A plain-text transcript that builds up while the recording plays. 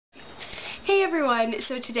Hey everyone!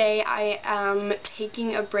 So today I am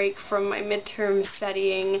taking a break from my midterm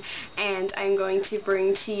studying and I'm going to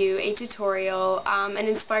bring to you a tutorial, an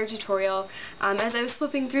inspired tutorial. As I was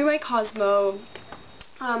flipping through my Cosmo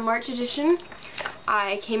March edition,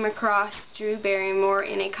 I came across Drew Barrymore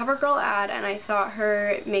in a CoverGirl ad and I thought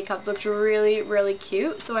her makeup looked really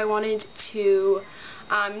cute, so I wanted to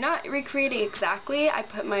not recreate it exactly. I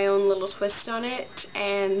put my own little twist on it,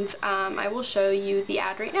 and I will show you the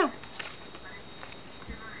ad right now.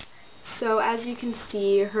 So as you can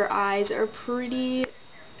see, her eyes are pretty,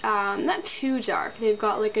 not too dark. They've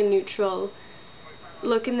got like a neutral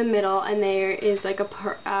look in the middle, and there is like a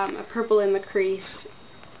purple in the crease,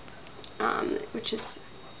 which is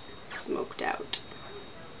smoked out.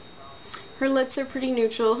 Her lips are pretty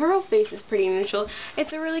neutral. Her whole face is pretty neutral.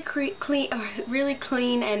 It's a really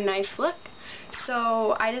clean and nice look.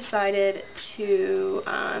 So I decided to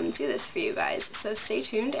do this for you guys. So stay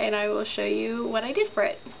tuned, and I will show you what I did for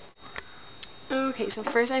it. Okay, so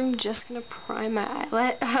first I'm just gonna prime my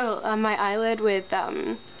eyelid with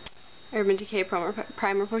Urban Decay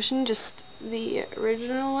Primer Potion, just the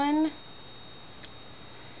original one.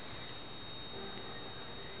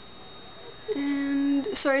 And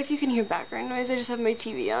sorry if you can hear background noise, I just have my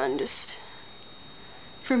TV on just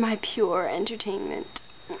for my pure entertainment.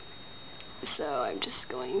 So I'm just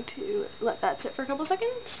going to let that sit for a couple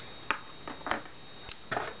seconds.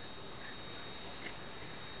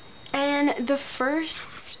 And the first,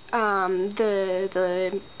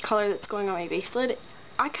 the color that's going on my base lid,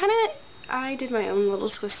 I did my own little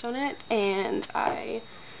twist on it, and I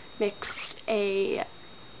mixed a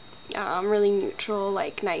really neutral,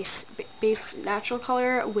 like nice base natural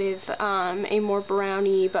color with a more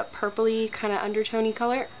browny but purpley kind of undertone-y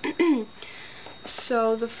color.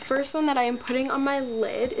 So the first one that I am putting on my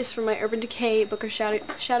lid is from my Urban Decay Book of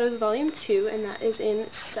Shadows Volume 2, and that is in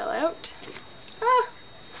Sellout.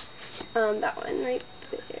 That one right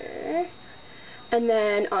there. And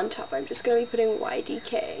then on top I'm just going to be putting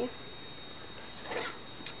YDK.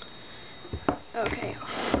 Okay.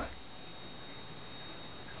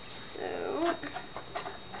 So,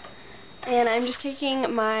 and I'm just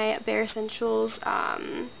taking my Bare Essentials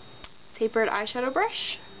tapered eyeshadow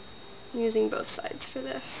brush. I'm using both sides for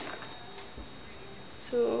this.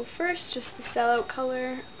 So first, just the Sellout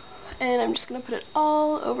color, and I'm just going to put it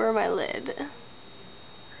all over my lid.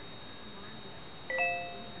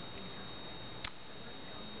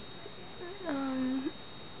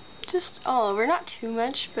 Just all over, not too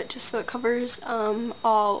much, but just so it covers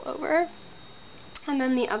all over. And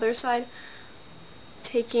then the other side,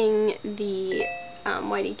 taking the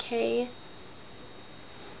YDK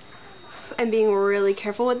and being really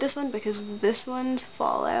careful with this one, because this one's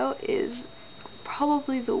fallout is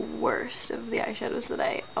probably the worst of the eyeshadows that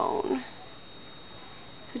I own.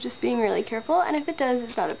 So just being really careful, and if it does,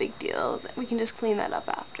 it's not a big deal. We can just clean that up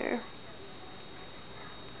after.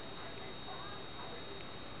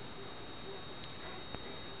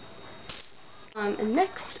 And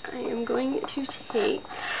next I am going to take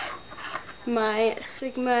my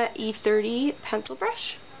Sigma E30 pencil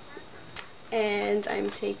brush, and I'm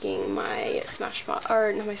taking my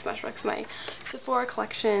my Sephora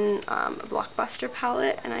Collection Blockbuster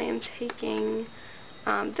palette, and I am taking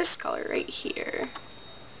this color right here.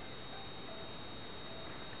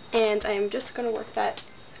 And I am just going to work that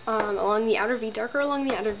along the outer V, darker along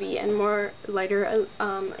the outer V, and more lighter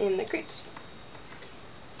in the crease.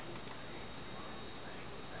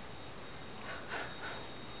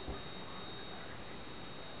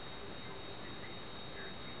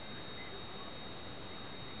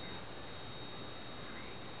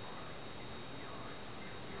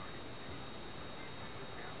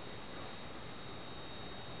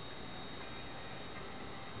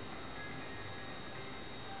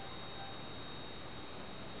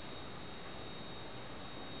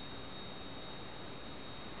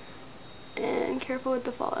 And careful with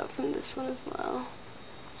the fallout from this one as well.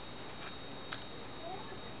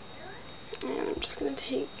 And I'm just going to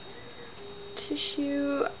take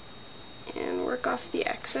tissue and work off the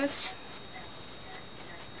excess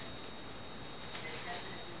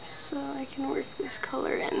so I can work this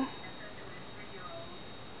color in.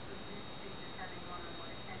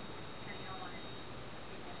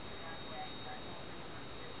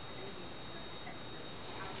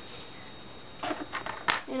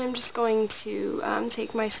 And I'm just going to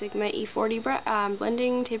take my Sigma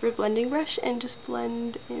E40 tapered blending brush and just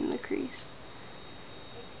blend in the crease.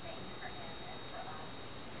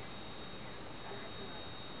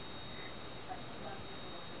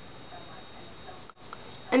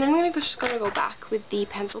 And then I'm just going to go back with the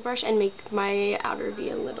pencil brush and make my outer V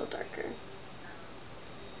a little darker.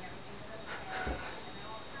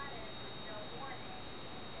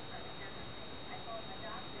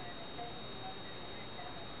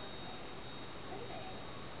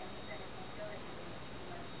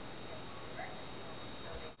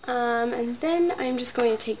 And then I'm just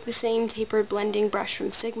going to take the same tapered blending brush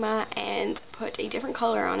from Sigma and put a different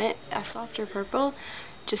color on it, a softer purple,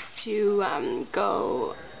 just to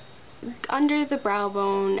go under the brow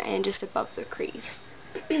bone and just above the crease.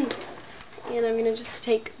 And I'm going to just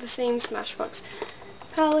take the same Smashbox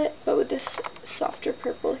palette, but with this softer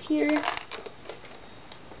purple here,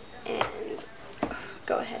 and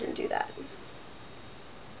go ahead and do that.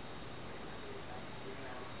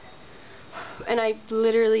 And I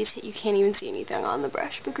literally, you can't even see anything on the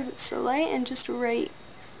brush because it's so light, and just right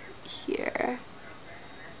here,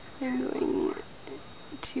 I'm going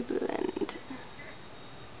to blend.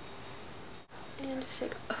 And just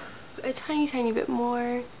take a tiny bit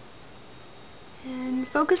more. And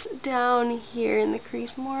focus down here in the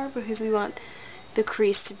crease more because we want the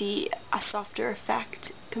crease to be a softer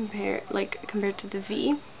effect compared to the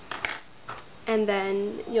V. And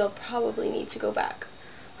then you'll probably need to go back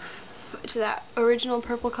to that original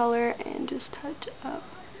purple color and just touch up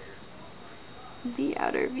the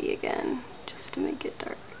outer V again, just to make it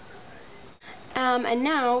dark. And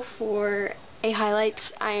now for a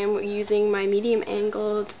highlights, I am using my medium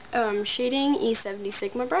angled shading E70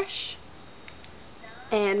 Sigma brush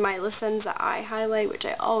and my Licenza eye highlight, which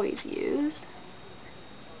I always use.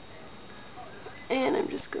 And I'm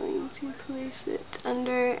just going to place it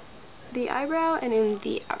under the eyebrow and in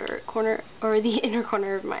the outer corner, or the inner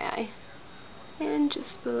corner of my eye. And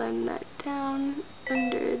just blend that down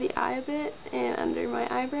under the eye a bit and under my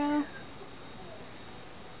eyebrow.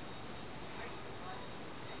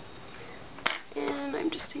 And I'm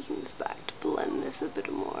just taking this back to blend this a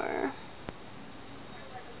bit more.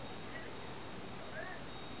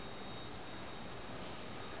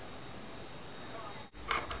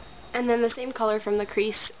 And then the same color from the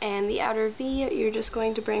crease and the outer V, you're just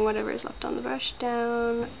going to bring whatever is left on the brush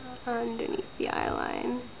down underneath the eye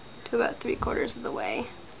line to about 3/4 of the way.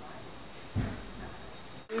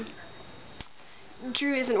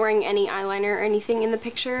 Drew isn't wearing any eyeliner or anything in the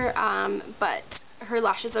picture, but her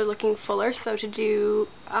lashes are looking fuller, so to do,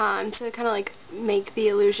 to kind of like make the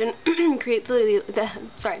illusion, create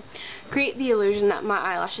the illusion that my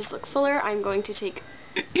eyelashes look fuller, I'm going to take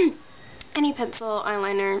any pencil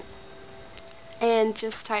eyeliner and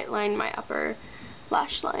just tightline my upper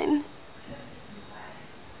lash line.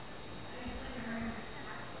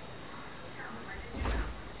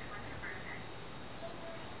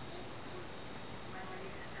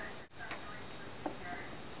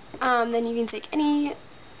 Then you can take any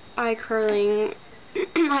eye curling,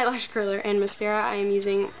 eyelash curler and mascara. I am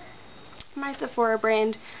using my Sephora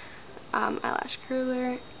brand eyelash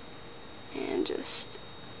curler and just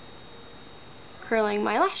curling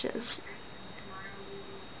my lashes.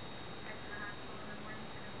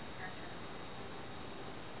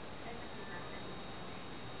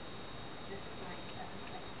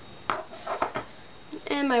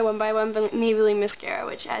 And my 1x1 Maybelline mascara,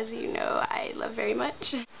 which, as you know, I love very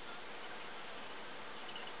much.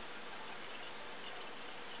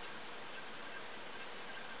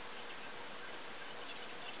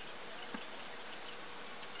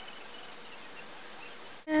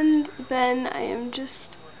 And then I am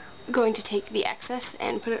just going to take the excess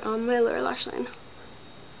and put it on my lower lash line.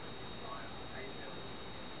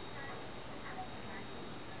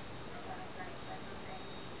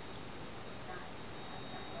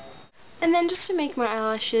 And then just to make my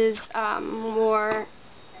eyelashes more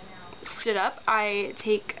stood up, I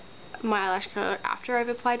take my eyelash curler after I've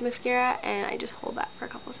applied mascara and I just hold that for a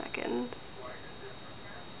couple seconds.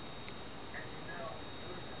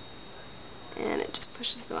 And it just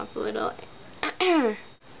pushes them up a little.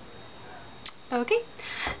 Okay,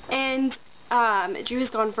 and Drew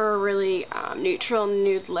has gone for a really neutral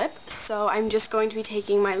nude lip, so I'm just going to be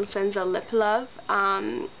taking my Licenza Lip Love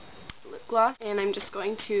lip gloss, and I'm just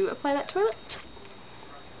going to apply that to my lips.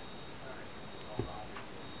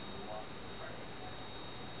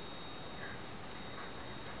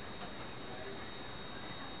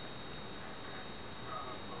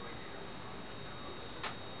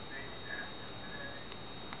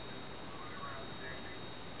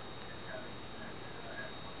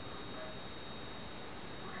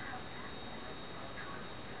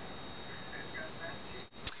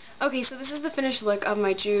 Okay, so this is the finished look of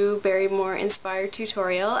my Drew Barrymore inspired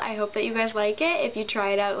tutorial. I hope that you guys like it. If you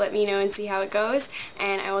try it out, let me know and see how it goes,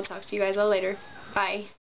 and I will talk to you guys all later. Bye.